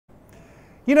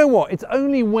You know what, it's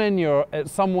only when you're at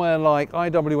somewhere like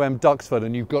IWM Duxford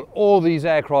and you've got all these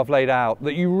aircraft laid out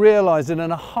that you realise that in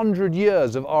 100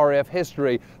 years of RAF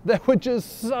history there were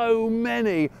just so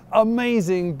many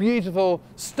amazing, beautiful,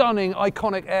 stunning,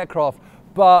 iconic aircraft.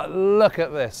 But look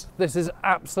at this. This is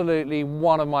absolutely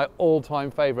one of my all-time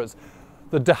favourites.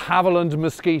 The de Havilland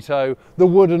Mosquito, the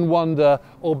Wooden Wonder,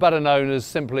 or better known as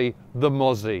simply the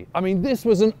Mozzie. I mean, this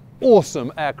was an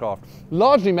awesome aircraft,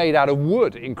 largely made out of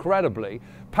wood, incredibly,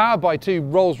 powered by two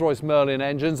Rolls-Royce Merlin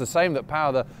engines, the same that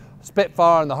power the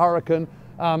Spitfire and the Hurricane,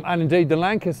 and indeed the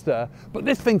Lancaster. But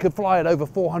this thing could fly at over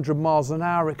 400 miles an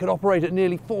hour. It could operate at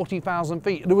nearly 40,000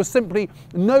 feet. There was simply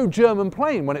no German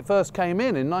plane when it first came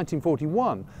in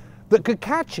 1941 that could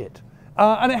catch it.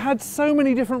 And it had so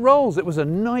many different roles. It was a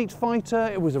night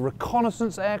fighter, it was a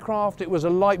reconnaissance aircraft, it was a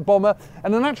light bomber.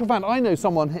 And in actual fact, I know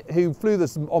someone who flew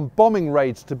this on bombing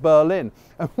raids to Berlin.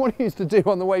 And what he used to do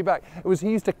on the way back was he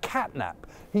used to catnap.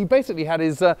 He basically had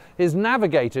his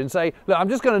navigator and say, look, I'm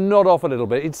just going to nod off a little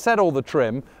bit. He'd set all the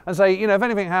trim and say, you know, if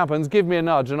anything happens, give me a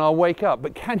nudge and I'll wake up.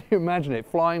 But can you imagine it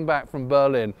flying back from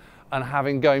Berlin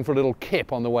and going for a little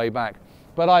kip on the way back?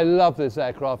 But I love this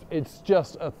aircraft. It's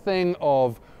just a thing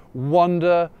of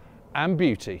wonder and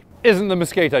beauty. Isn't the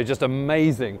Mosquito just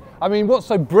amazing? I mean, what's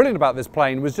so brilliant about this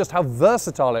plane was just how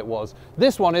versatile it was.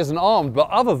 This one isn't armed, but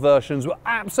other versions were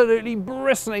absolutely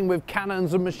bristling with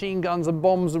cannons and machine guns and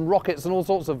bombs and rockets and all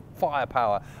sorts of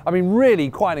firepower. I mean, really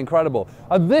quite incredible.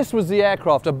 And this was the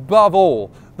aircraft above all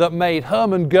that made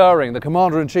Hermann Goering, the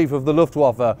Commander-in-Chief of the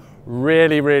Luftwaffe,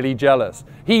 really, really jealous.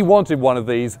 He wanted one of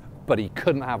these, but he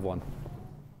couldn't have one.